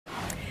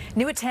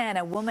New at 10,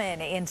 a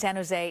woman in San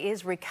Jose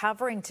is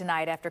recovering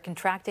tonight after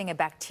contracting a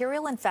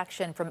bacterial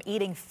infection from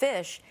eating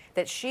fish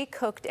that she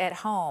cooked at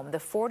home. The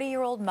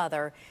 40-year-old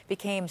mother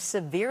became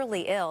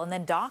severely ill, and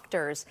then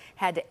doctors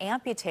had to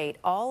amputate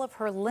all of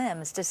her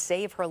limbs to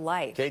save her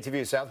life.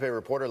 KTVU South Bay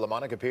reporter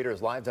LaMonica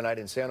Peters live tonight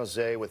in San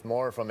Jose with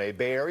more from a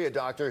Bay Area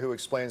doctor who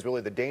explains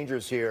really the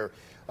dangers here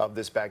of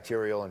this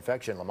bacterial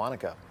infection.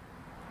 LaMonica.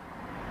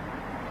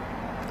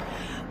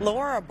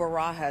 Laura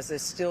Barajas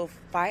is still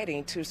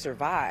fighting to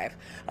survive.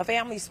 A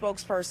family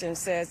spokesperson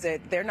says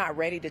that they're not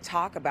ready to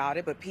talk about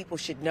it, but people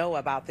should know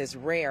about this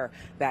rare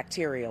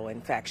bacterial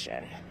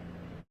infection.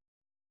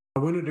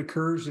 When it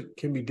occurs, it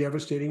can be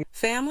devastating.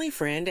 Family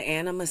friend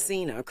Anna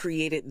Messina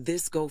created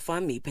this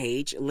GoFundMe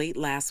page late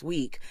last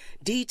week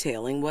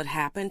detailing what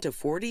happened to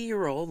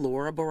 40-year-old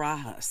Laura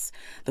Barajas.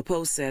 The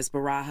post says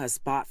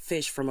Barajas bought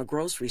fish from a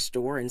grocery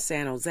store in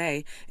San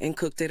Jose and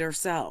cooked it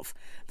herself.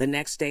 The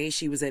next day,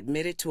 she was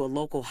admitted to a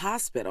local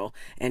hospital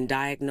and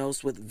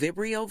diagnosed with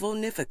Vibrio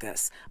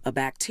vulnificus, a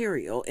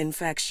bacterial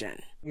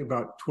infection.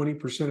 About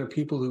 20% of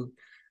people who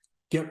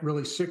get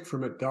really sick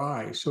from it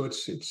die. So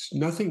it's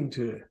nothing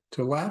to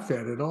laugh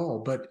at all.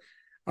 But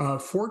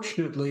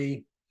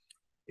fortunately,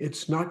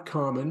 it's not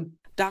common.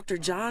 Dr.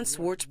 John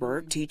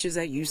Swartzberg teaches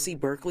at UC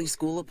Berkeley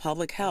School of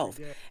Public Health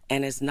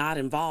and is not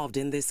involved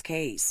in this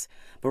case.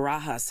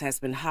 Barajas has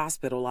been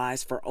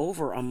hospitalized for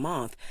over a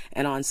month,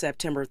 and on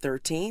September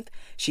 13th,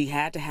 she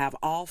had to have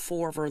all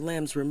 4 of her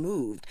limbs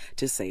removed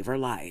to save her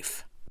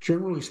life.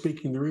 Generally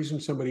speaking, the reason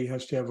somebody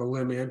has to have a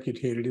limb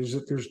amputated is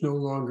that there's no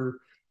longer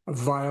a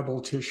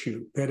viable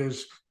tissue. That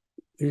is,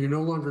 you're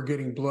no longer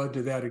getting blood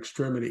to that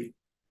extremity.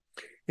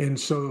 And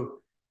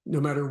so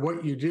no matter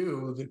what you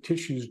do, the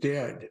tissue's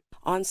dead.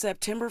 On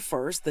September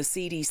 1st, the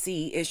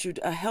CDC issued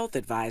a health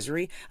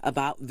advisory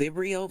about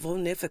Vibrio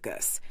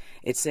vulnificus.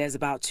 It says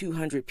about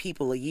 200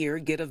 people a year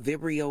get a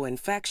Vibrio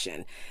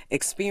infection,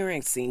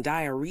 experiencing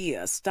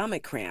diarrhea,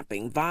 stomach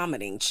cramping,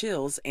 vomiting,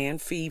 chills,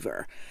 and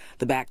fever.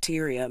 The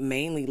bacteria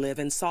mainly live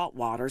in salt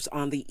waters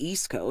on the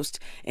East Coast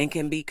and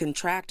can be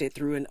contracted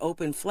through an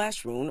open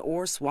flesh wound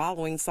or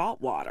swallowing salt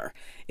water.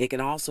 It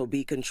can also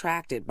be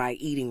contracted by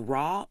eating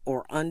raw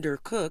or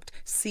undercooked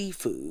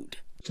seafood.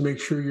 To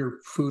make sure your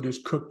food is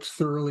cooked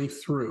thoroughly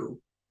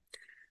through.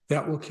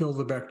 That will kill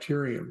the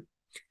bacterium.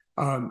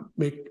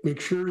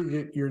 Make sure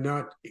that you're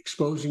not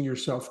exposing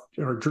yourself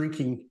or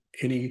drinking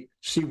any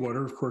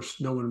seawater. Of course,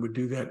 no one would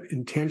do that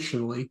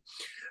intentionally.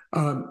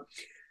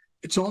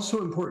 It's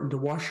also important to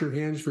wash your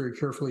hands very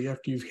carefully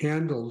after you've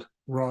handled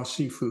raw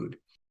seafood.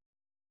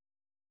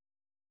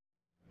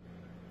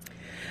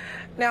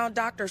 Now,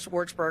 Dr.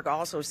 Swartzberg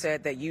also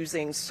said that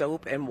using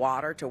soap and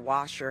water to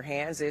wash your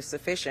hands is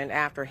sufficient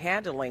after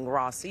handling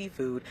raw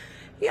seafood.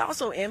 He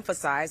also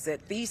emphasized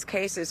that these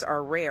cases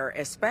are rare,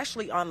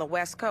 especially on the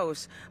West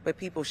Coast, but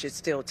people should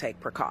still take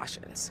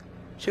precautions.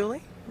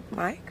 Julie,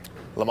 Mike?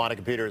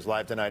 LaMonica Peters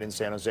live tonight in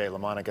San Jose.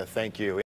 LaMonica, thank you.